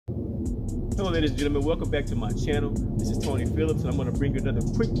Hello ladies and gentlemen, welcome back to my channel. This is Tony Phillips and I'm going to bring you another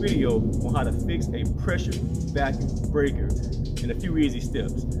quick video on how to fix a pressure vacuum breaker in a few easy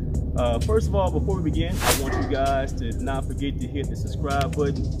steps. First of all, before we begin, I want you guys to not forget to hit the subscribe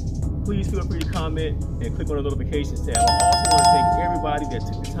button. Please feel free to comment and click on the notifications tab. I also want to thank everybody that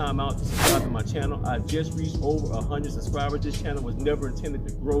took the time out to subscribe to my channel. I just reached over 100 subscribers. This channel was never intended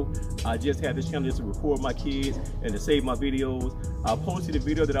to grow. I just had this channel just to record my kids and to save my videos. I posted a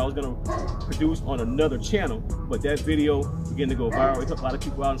video that I was going to produce on another channel, but that video began to go viral. It helped a lot of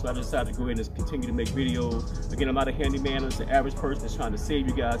people out, so I decided to go ahead and continue to make videos. Again, I'm not a handyman. I'm just an average person that's trying to save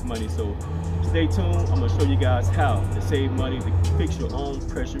you guys money. So stay tuned. I'm going to show you guys how to save money to fix your own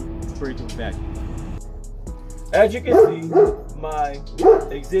pressure breaking vacuum. As you can see, my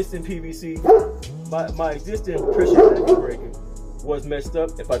existing PVC, my existing pressure vacuum breaker was messed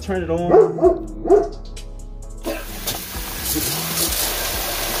up. If I turn it on,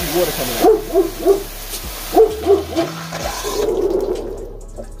 see water coming out.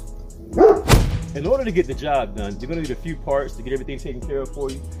 In order to get the job done, you're going to need a few parts to get everything taken care of for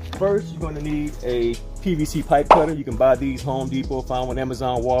you. First, you're going to need a PVC pipe cutter. You can buy these Home Depot, find one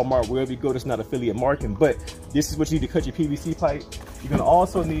Amazon, Walmart, wherever you go. That's not affiliate marketing, but this is what you need to cut your PVC pipe. You're going to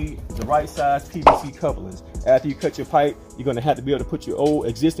also need the right size PVC couplings. After you cut your pipe, you're going to have to be able to put your old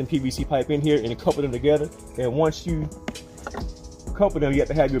existing PVC pipe in here and couple them together. And once you couple them, you have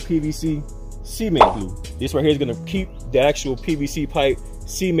to have your PVC cement glue. This right here is going to keep the actual PVC pipe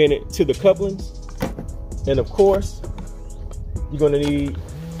cemented to the couplings. And of course, you're going to need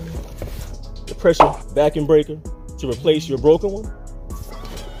the pressure vacuum breaker to replace your broken one,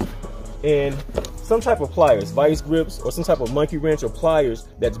 and some type of pliers, vice grips, or some type of monkey wrench or pliers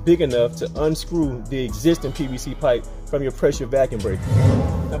that's big enough to unscrew the existing PVC pipe from your pressure vacuum breaker.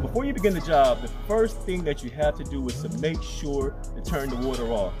 Now, before you begin the job, the first thing that you have to do is to make sure to turn the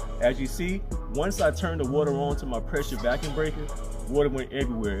water off. As you see, once I turned the water on to my pressure vacuum breaker, water went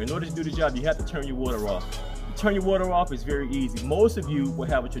everywhere. In order to do the job, you have to turn your water off. To turn your water off is very easy. Most of you will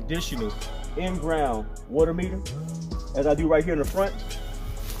have a traditional in-ground water meter, as I do right here in the front.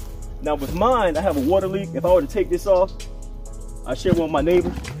 Now with mine, I have a water leak. If I were to take this off, I share one with my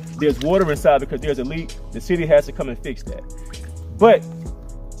neighbor. There's water inside because there's a leak. The city has to come and fix that. But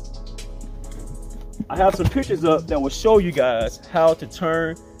I have some pictures up that will show you guys how to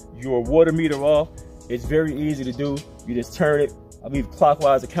turn your water meter off. It's very easy to do. You just turn it, I mean,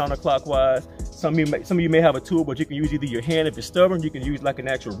 clockwise or counterclockwise. Some of you may have a tool, but you can use either your hand. If it's stubborn, you can use like an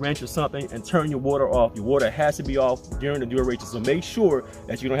actual wrench or something and turn your water off. Your water has to be off during the duration. So make sure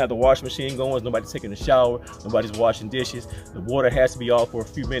that you don't have the washing machine going, nobody's taking a shower, nobody's washing dishes. The water has to be off for a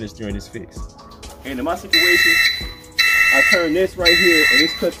few minutes during this fix. And in my situation, I turn this right here and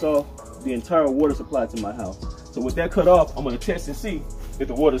this cuts off the entire water supply to my house. So with that cut off, I'm gonna test and see if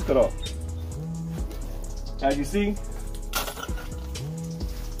the water's cut off. As you see,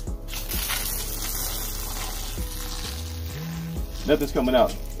 nothing's coming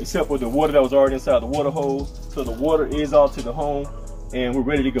out except for the water that was already inside the water hose. So the water is off to the home and we're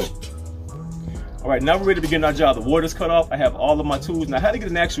ready to go. All right, now we're ready to begin our job. The water's cut off. I have all of my tools. Now I had to get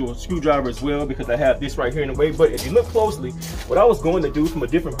an actual screwdriver as well because I have this right here in the way. But if you look closely, what I was going to do from a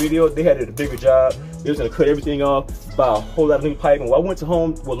different video, they had a bigger job. They was gonna cut everything off, buy a whole lot of new pipe. And when I went to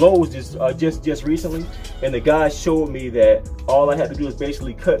Lowe's just recently, and the guy showed me that all I had to do is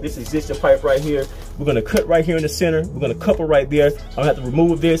basically cut this existing pipe right here. We're gonna cut right here in the center. We're gonna couple right there. I'm gonna have to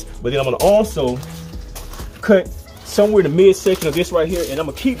remove this, but then I'm gonna also cut somewhere in the midsection of this right here, and I'm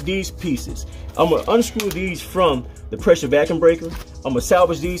gonna keep these pieces. I'm gonna unscrew these from the pressure vacuum breaker. I'm gonna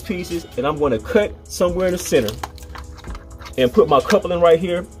salvage these pieces, and I'm gonna cut somewhere in the center and put my coupling right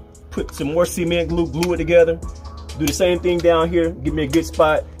here, put some more cement glue it together, do the same thing down here, give me a good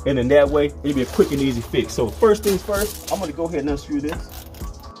spot, and then that way it'll be a quick and easy fix. So first things first, I'm gonna go ahead and unscrew this.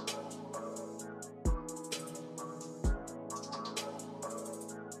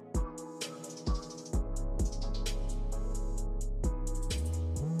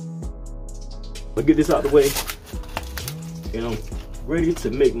 I'll get this out of the way, and I'm ready to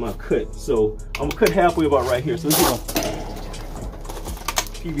make my cut. So I'm gonna cut halfway about right here. So this is a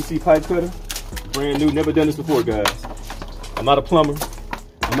PVC pipe cutter, brand new, never done this before, guys. I'm not a plumber,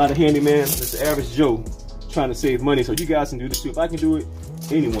 I'm not a handyman, just an average Joe trying to save money. So you guys can do this too. If I can do it,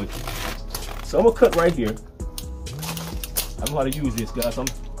 anyone can. So I'm gonna cut right here. I know how to use this, guys. I'm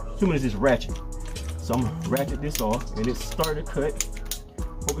assuming it's just ratchet. So I'm gonna ratchet this off, and it's started to cut.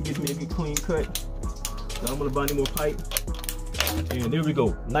 Hope it gives me a good clean cut. Now I'm gonna buy any more pipe. And there we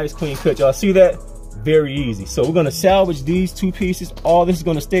go, nice clean cut. Y'all see that? Very easy. So we're gonna salvage these two pieces. All this is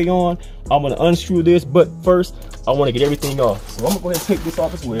gonna stay on. I'm gonna unscrew this, but first I wanna get everything off. So I'm gonna go ahead and take this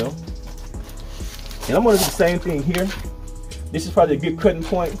off as well. And I'm gonna do the same thing here. This is probably a good cutting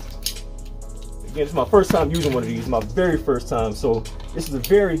point. Again, it's my first time using one of these, my very first time. So this is a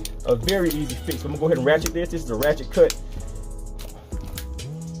very easy fix. So I'm gonna go ahead and ratchet this. This is a ratchet cut.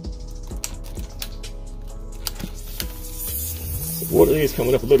 The water is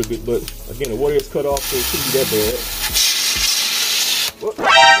coming up a little bit, but again, the water is cut off, so it shouldn't be that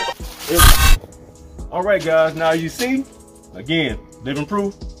bad. All right, guys. Now you see, again, living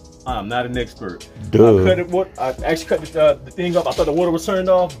proof. I'm not an expert. I actually cut the thing up. I thought the water was turned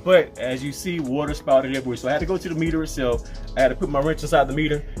off, but as you see, water spouted everywhere. So I had to go to the meter itself. I had to put my wrench inside the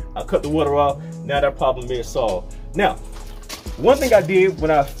meter. I cut the water off. Now that problem is solved. Now, one thing I did when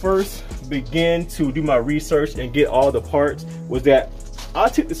I first began to do my research and get all the parts was that I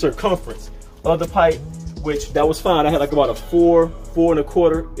took the circumference of the pipe, which that was fine. I had like about a 4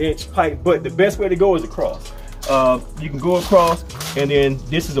 1/4 inch pipe, but the best way to go is across. You can go across, and then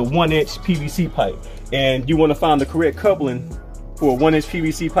this is a 1 inch PVC pipe, and you want to find the correct coupling for a 1 inch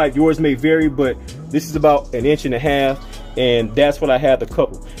PVC pipe. Yours may vary, but this is about 1.5 inches, and that's what I had to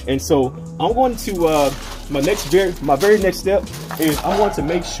couple. And so I'm going to my very next step is I want to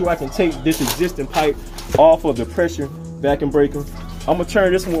make sure I can take this existing pipe off of the pressure vacuum breaker. I'm gonna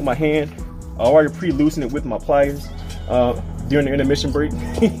turn this one with my hand. I already pre-loosened it with my pliers during the intermission break.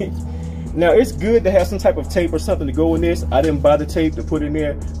 Now, it's good to have some type of tape or something to go in this. I didn't buy the tape to put in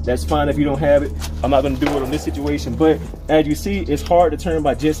there. That's fine if you don't have it. I'm not gonna do it on this situation, but as you see, it's hard to turn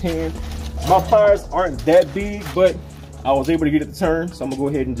by just hand. My pliers aren't that big, but I was able to get it to turn, so I'm gonna go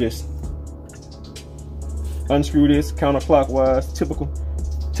ahead and just unscrew this counterclockwise, typical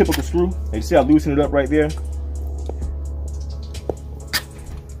screw. And you see I loosened it up right there.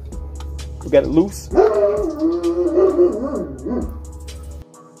 We got it loose.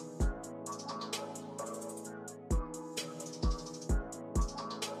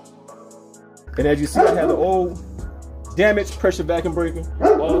 And as you see, I have the old damaged pressure vacuum breaker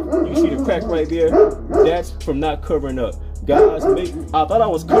off. You see the crack right there. That's from not covering up. Guys, I thought I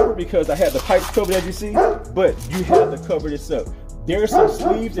was covered because I had the pipes covered, as you see, but you have to cover this up. There are some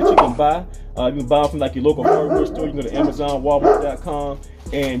sleeves that you can buy. You can buy them from like your local hardware store. You can go to Amazon, Walmart.com,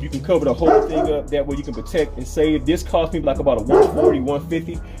 and you can cover the whole thing up. That way you can protect and save. This cost me like about a $140,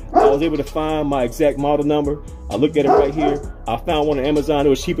 $150. I was able to find my exact model number. I looked at it right here. I found one on Amazon. It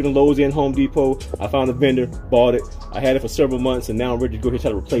was cheaper than Lowe's and Home Depot. I found a vendor, bought it. I had it for several months, and now I'm ready to go ahead and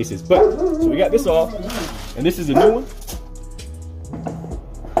try to replace this. But so we got this off, and this is a new one.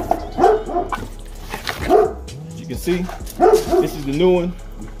 As you can see, this is the new one.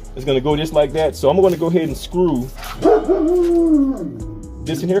 It's gonna go just like that. So I'm gonna go ahead and screw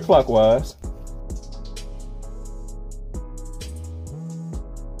this in here clockwise.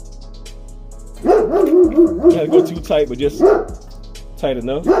 You gotta go too tight, but just tight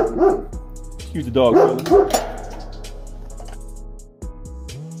enough. Excuse the dog feeling.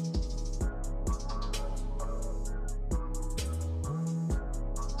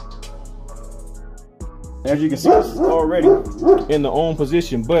 As you can see, this is already in the on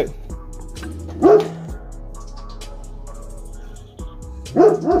position, but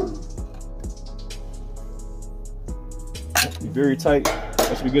be very tight.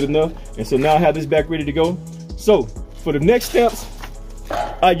 That should be good enough. And so now I have this back ready to go. So for the next steps,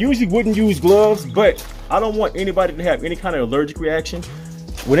 I usually wouldn't use gloves, but I don't want anybody to have any kind of allergic reaction.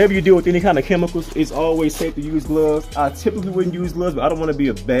 Whenever you deal with any kind of chemicals, it's always safe to use gloves. I typically wouldn't use gloves, but I don't want to be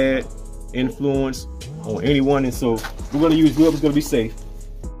a bad influence on anyone, and so we're going to use gloves. It's going to be safe.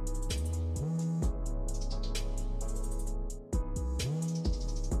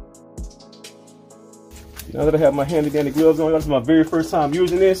 Now that I have my handy dandy gloves on, this is my very first time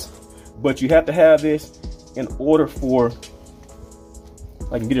using this, but you have to have this in order for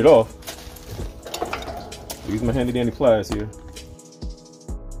I can get it off. Use my handy dandy pliers here.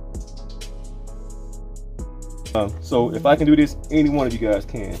 So if I can do this, any one of you guys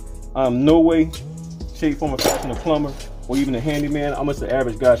can. I'm no way, shape, form, or fashion a plumber or even a handyman. I'm just an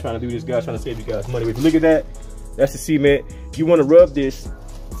average guy trying to do this, guy trying to save you guys money. But if you look at that, that's the cement. You want to rub this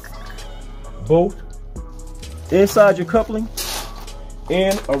both inside your coupling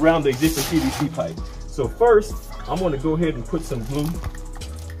and around the existing PVC pipe. So first, I'm going to go ahead and put some glue.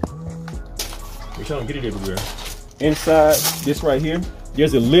 Make sure I don't get it everywhere. Inside this right here,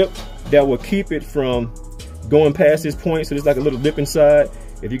 there's a lip that will keep it from going past this point. So there's like a little lip inside,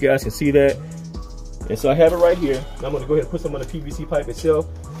 if you guys can see that. And so I have it right here. And I'm going to go ahead and put some on the PVC pipe itself,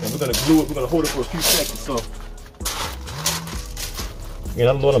 and we're going to glue it. We're going to hold it for a few seconds. So, and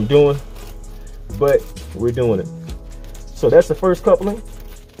I don't know what I'm doing, but we're doing it. So that's the first coupling.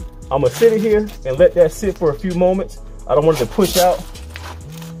 I'm going to sit it here and let that sit for a few moments. I don't want it to push out.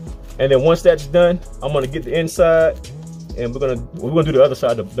 And then once that's done, I'm gonna get the inside, and we're gonna do the other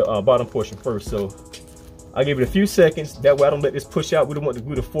side, the bottom portion first. So I'll give it a few seconds. That way I don't let this push out. We don't want the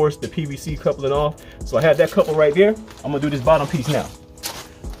glue to force the PVC coupling off. So I have that couple right there. I'm gonna do this bottom piece now.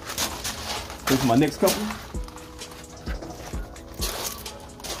 This is my next couple.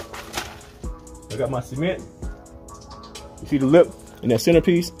 I got my cement. You see the lip and that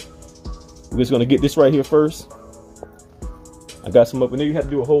centerpiece? We're just gonna get this right here first. I got some up in there. You have to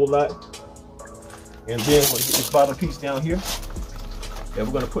do a whole lot. And then we're gonna get this bottom piece down here. And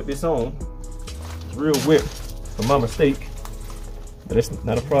we're gonna put this on. It's real wet for my mistake, but that's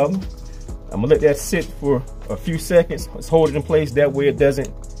not a problem. I'm gonna let that sit for a few seconds. Let's hold it in place. That way it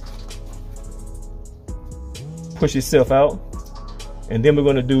doesn't push itself out. And then we're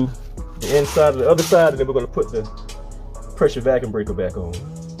gonna do the inside of the other side, and then we're gonna put the pressure vacuum breaker back on. So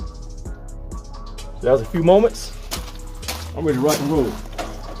that was a few moments. I'm ready to rock and roll.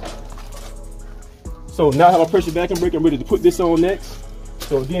 So now I have my pressure vacuum breaker. I'm ready to put this on next.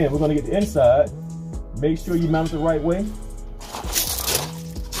 So again, we're gonna get the inside. Make sure you mount it the right way.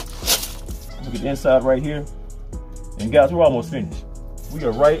 Look at the inside right here. And guys, we're almost finished. We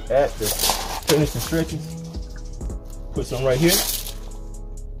are right at the finishing stretches. Put some right here.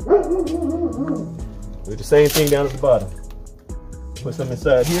 Do the same thing down at the bottom. Put some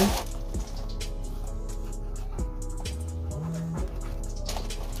inside here.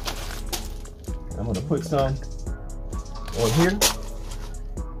 I'm gonna put some on here.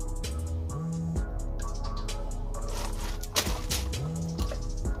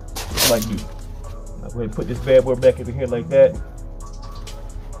 Just like you. I'll go ahead and put this bad boy back over here like that.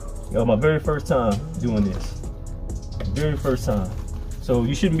 Y'all, my very first time doing this. Very first time. So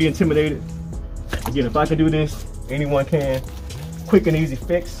you shouldn't be intimidated. Again, if I can do this, anyone can. Quick and easy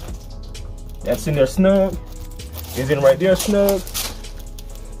fix. That's in there snug. Is in right there snug.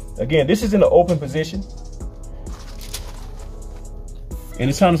 Again, this is in an open position. And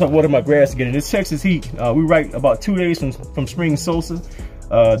it's time to start watering my grass again. And this Texas heat, we right about 2 days from spring solstice.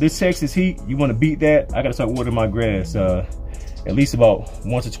 This Texas heat, you want to beat that. I gotta start watering my grass at least about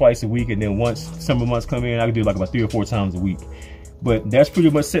once or twice a week. And then once summer months come in, I can do like about 3 or 4 times a week. But that's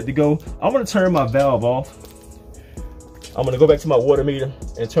pretty much set to go. I'm gonna turn my valve off. I'm gonna go back to my water meter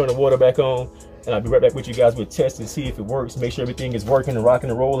and turn the water back on. And I'll be right back with you guys with test and see if it works. Make sure everything is working and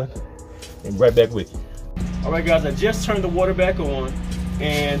rocking and rolling. And right back with you. All right, guys, I just turned the water back on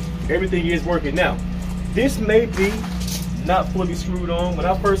and everything is working. Now, this may be not fully screwed on. When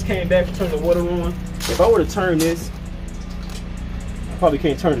I first came back to turn the water on, if I were to turn this, I probably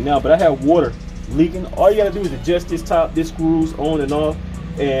can't turn it now, but I have water leaking. All you gotta do is adjust this top, this screws on and off.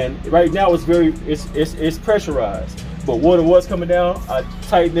 And right now it's pressurized, but water was coming down. I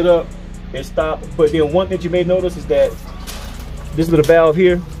tightened it up. It stopped. But then one thing you may notice is that this little valve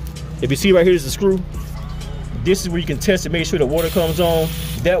here, if you see right here is the screw. This is where you can test to make sure the water comes on.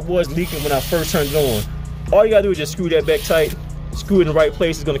 That was leaking when I first turned it on. All you gotta do is just screw that back tight, screw it in the right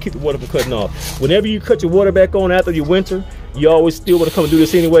place. It's gonna keep the water from cutting off. Whenever you cut your water back on after your winter, you always still want to come and do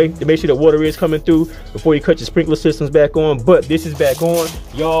this anyway to make sure the water is coming through before you cut your sprinkler systems back on. But this is back on.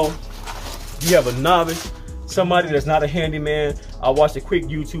 Y'all, you have a novice, somebody that's not a handyman. I watched a quick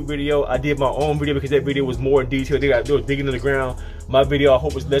YouTube video. I did my own video because that video was more in detail. They were digging in the ground. My video, I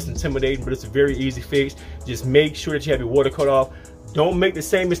hope, is less intimidating, but it's a very easy fix. Just make sure that you have your water cut off. Don't make the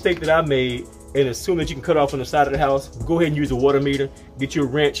same mistake that I made and assume that you can cut off on the side of the house. Go ahead and use a water meter. Get your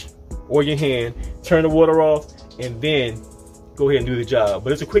wrench or your hand, turn the water off, and then go ahead and do the job.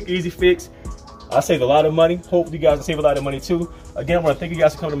 But it's a quick, easy fix. I saved a lot of money. Hopefully you guys can save a lot of money too. Again, I want to thank you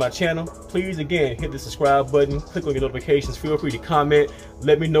guys for coming to my channel. Please, again, hit the subscribe button, click on your notifications. Feel free to comment.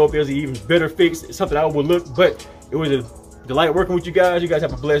 Let me know if there's an even better fix. It's something I overlooked, but it was a delight working with you guys. You guys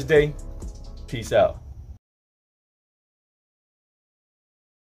have a blessed day. Peace out.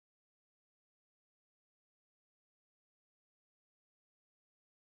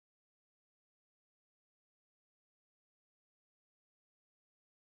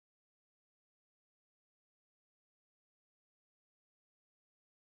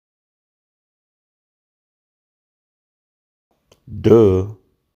 Duh.